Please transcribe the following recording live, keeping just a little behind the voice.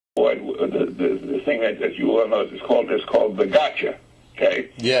the thing that you all know is called the gotcha. Okay.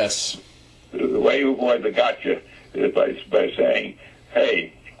 Yes. The way you avoid the gotcha is by saying,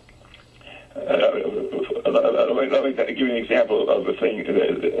 "Hey, let me give you an example of a thing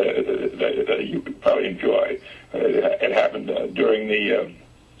that you probably enjoy. It happened during the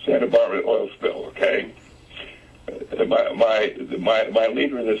Santa Barbara oil spill. Okay." My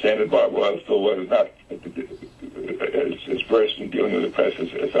leader in the Santa Barbara oil spill was not as versed in dealing with the press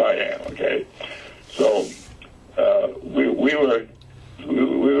as I am. Okay, so we were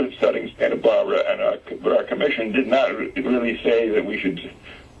studying Santa Barbara, and our commission did not really say that we should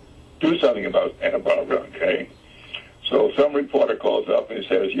do something about Santa Barbara. Okay, so some reporter calls up and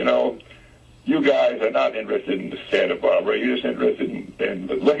says, you guys are not interested in Santa Barbara. You're just interested in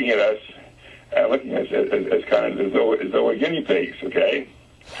looking at us. Looking at us as kind of as though we're guinea pigs, okay?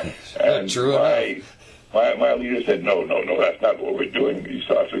 And true my leader said, no, that's not what we're doing. He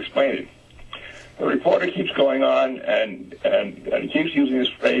starts to explain it. The reporter keeps going on and keeps using this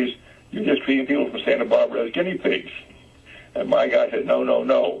phrase, "You're just treating people from Santa Barbara as guinea pigs." And my guy said,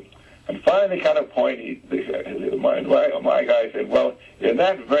 no. And finally, kind of point, my guy said, well, in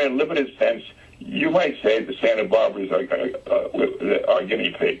that very limited sense, you might say the Santa Barbaras are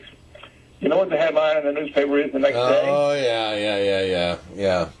guinea pigs. You know what the headline in the newspaper is the next day? Oh,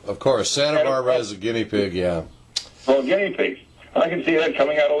 yeah. Of course, Santa Barbara is a guinea pig, yeah. Well, guinea pigs. I can see that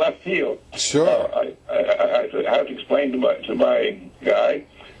coming out of left field. Sure. I have to explain to my guy,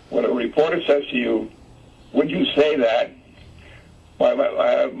 when a reporter says to you, would you say that?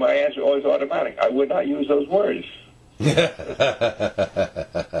 My answer always automatic. I would not use those words.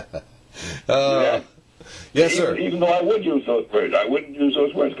 Yes, sir. Even though I would use those words, I wouldn't use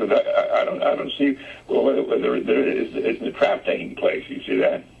those words because I don't see whether there is a trap taking place. You see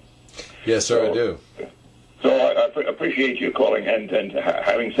that? Yes, sir, I do. So I appreciate you calling. And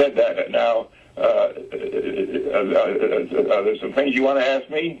having said that, now there's some things you want to ask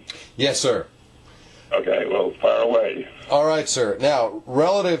me? Yes, sir. Okay. Well, fire away. All right, sir. Now,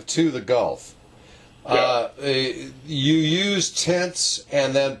 relative to the Gulf. You use tents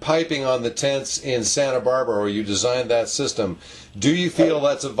and then piping on the tents in Santa Barbara, or you designed that system. Do you feel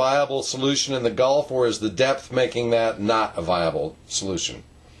that's a viable solution in the Gulf, or is the depth making that not a viable solution?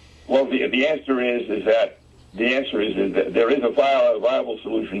 Well, the answer is that there is a viable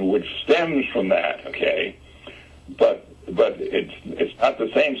solution which stems from that. Okay, but it's not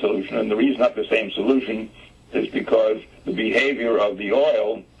the same solution, and the reason not the same solution is because the behavior of the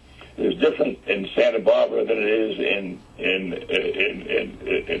oil is different in Santa Barbara than it is in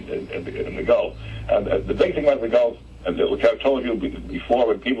the Gulf. And the big thing about the Gulf, which I've told you before,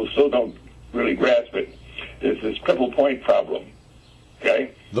 but people still don't really grasp it, is this triple point problem.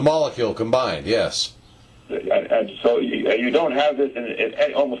 Okay? The molecule combined, yes. And so you don't have this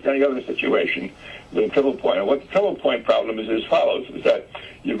in almost any other situation with a triple point. And what the triple point problem is as follows, is that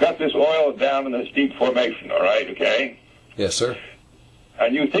you've got this oil down in this deep formation, all right, okay? Yes, sir.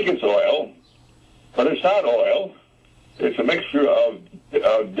 And you think it's oil, but it's not oil. It's a mixture of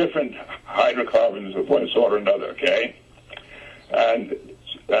different hydrocarbons of one sort or another, okay? And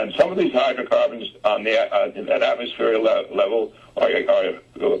some of these hydrocarbons on at atmospheric level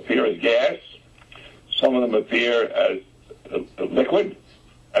appear as gas. Some of them appear as liquid,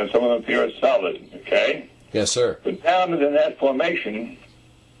 and some of them appear as solid, okay? Yes, sir. But down in that formation,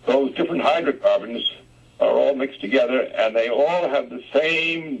 those different hydrocarbons are all mixed together, and they all have the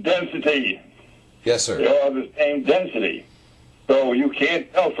same density. Yes, sir. They all have the same density. So you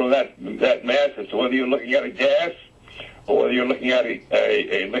can't tell from that mass as to whether you're looking at a gas, or whether you're looking at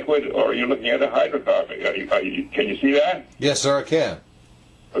a liquid, or you're looking at a hydrocarbon. Can you see that? Yes, sir, I can.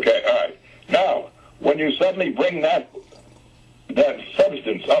 Okay, all right. Now, when you suddenly bring that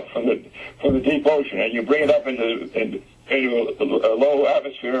substance up from the deep ocean, and you bring it up into a low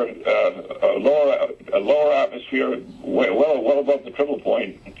atmosphere, a lower atmosphere, well above the triple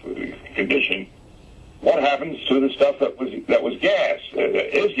point condition, what happens to the stuff that was gas?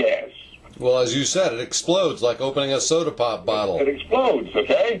 Is gas? Well, as you said, it explodes like opening a soda pop bottle. It explodes,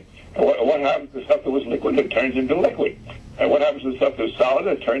 okay? And what happens to the stuff that was liquid? It turns into liquid. And what happens to the stuff that's solid?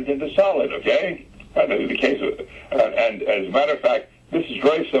 It turns into solid, okay? And in the case of, and as a matter of fact, this is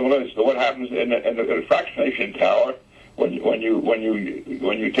very similar to what happens in the fractionation tower. When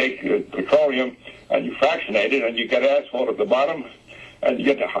you take petroleum and you fractionate it and you get asphalt at the bottom and you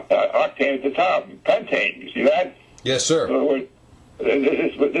get the octane at the top, pentane. You see that? Yes, sir. In other words,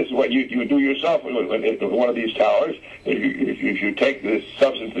 this is what you do yourself with one of these towers. You take this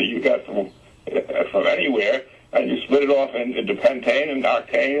substance that you got from anywhere and you split it off into pentane and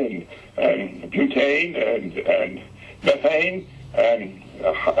octane and butane and methane and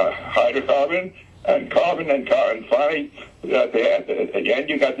hydrocarbon and carbon and carbon. Finally, at the end,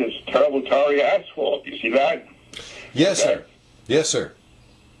 you got this terrible tarry asphalt. You see that? Yes, sir. Yes, sir.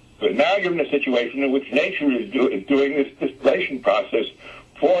 But now you're in a situation in which nature is doing this distillation process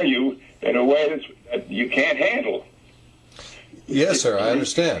for you in a way that you can't handle. Yes, sir. I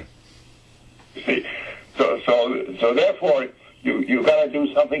understand. You see, so therefore, you've got to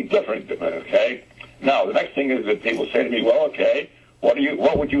do something different. Okay. Now, the next thing is that people say to me, "Well, okay,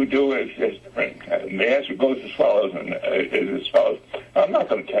 what would you do as different?" And the answer goes as follows, I'm not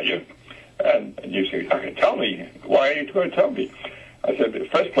going to tell you. And you say, "Okay, tell me. Why are you going to tell me?" I said, in the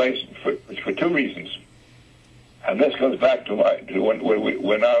first place, for two reasons. And this goes back to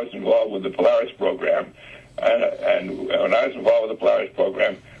when I was involved with the Polaris program. And when I was involved with the Polaris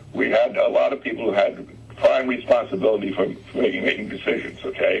program, we had a lot of people who had prime responsibility for making decisions,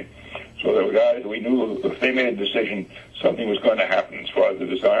 okay? So there were guys we knew if they made a decision, something was going to happen as far as the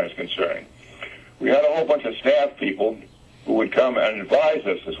design is concerned. We had a whole bunch of staff people who would come and advise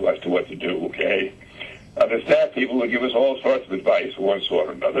us as to what to do, okay? The staff people would give us all sorts of advice of one sort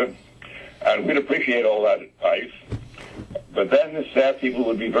or another, and we'd appreciate all that advice. But then the staff people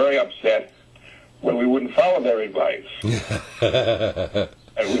would be very upset when we wouldn't follow their advice.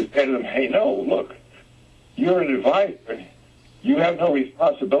 And we'd say to them, "Hey, no, look, you're an advisor. You have no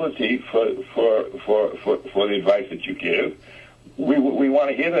responsibility for the advice that you give. We want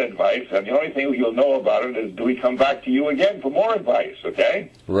to hear that advice, and the only thing you'll know about it is do we come back to you again for more advice, okay?"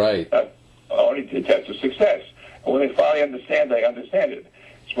 Right. Only to test of success. And when they finally understand, they understand it.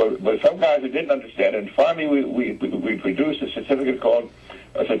 But some guys that didn't understand it, and finally we produced a certificate called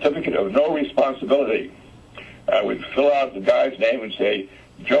a certificate of no responsibility. We'd fill out the guy's name and say,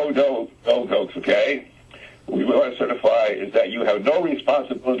 "Joe Doe, okay? We want to certify is that you have no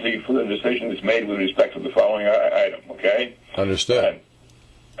responsibility for the decision that's made with respect to the following item, okay?" Understood.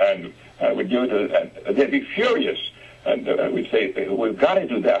 And we'd give it to, and they'd be furious. And we'd say, "We've got to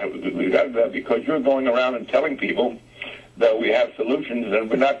do that. We've got to do that because you're going around and telling people that we have solutions and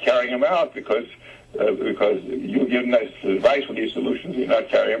we're not carrying them out because you're giving us advice with these solutions, you're not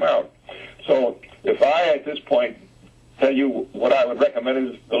carrying them out." So if I, at this point, tell you what I would recommend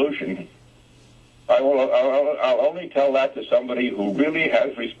as a solution, I'll only tell that to somebody who really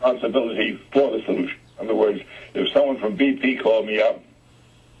has responsibility for the solution. In other words, if someone from BP called me up,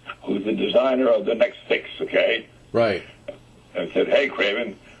 who's the designer of the next fix, okay? Right. And said, "Hey,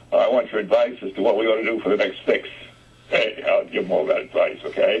 Craven, I want your advice as to what we ought to do for the next fix." Hey, I'll give them all that advice,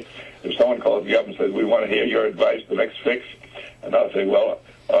 okay? If someone calls me up and says, "We want to hear your advice for the next fix," and I'll say, "Well,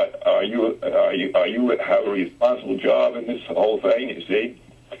 you have a responsible job in this whole thing, you see?"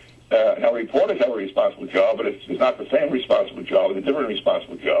 Now, reporters have a responsible job, but it's not the same responsible job. It's a different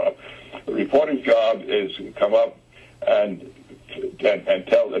responsible job. The reporter's job is to come up and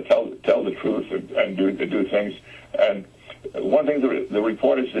tell the truth and do things. And one thing the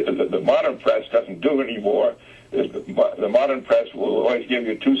reporters, the modern press doesn't do anymore is the modern press will always give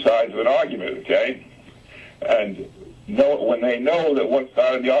you two sides of an argument, okay? And when they know that one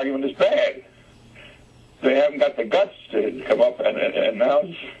side of the argument is bad, they haven't got the guts to come up and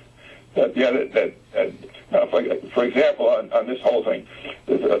announce that the other. Now, for example, on this whole thing,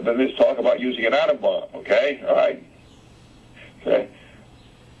 there's this talk about using an atom bomb, okay? All right? Okay.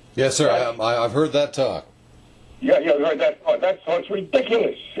 Yes, sir. I've heard that talk. Yeah, I've heard that talk. It's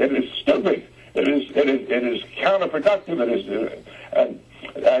ridiculous. It is stupid. It is counterproductive. It is, and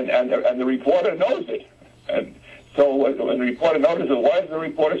the reporter knows it. And so when the reporter notices it, why does the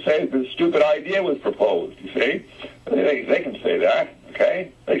reporter say the stupid idea was proposed? You see, they can say that.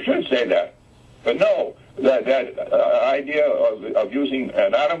 Okay, they should say that. But no, that idea of using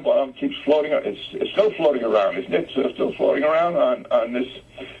an atom bomb keeps floating. It's still floating around, isn't it? It's still floating around on this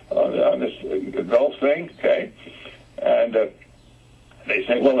Gulf thing. Okay, and they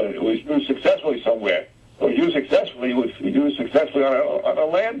say, well, it was used successfully somewhere. Well, it was used successfully on a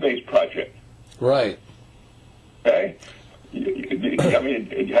land-based project. Right. Okay. I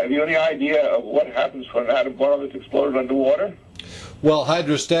mean, have you any idea of what happens when an atom bomb is exploded underwater? Well,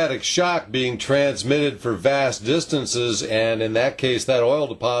 hydrostatic shock being transmitted for vast distances, and in that case, that oil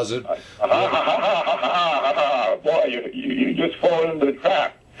deposit. Boy, you just fall into the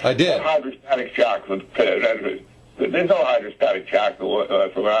trap. I did. Hydrostatic shock. There's no hydrostatic shock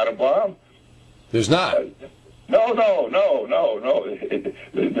from an atom bomb. There's not. No.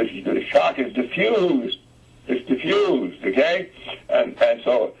 The shock is diffused. It's diffused, okay? And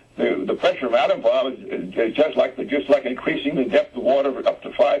so the pressure of an atom bomb is just like increasing the depth of water up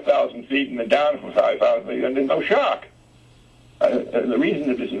to 5,000 feet and then down from 5,000 feet, and there's no shock. And the reason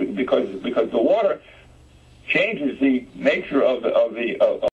is because the water changes the nature of the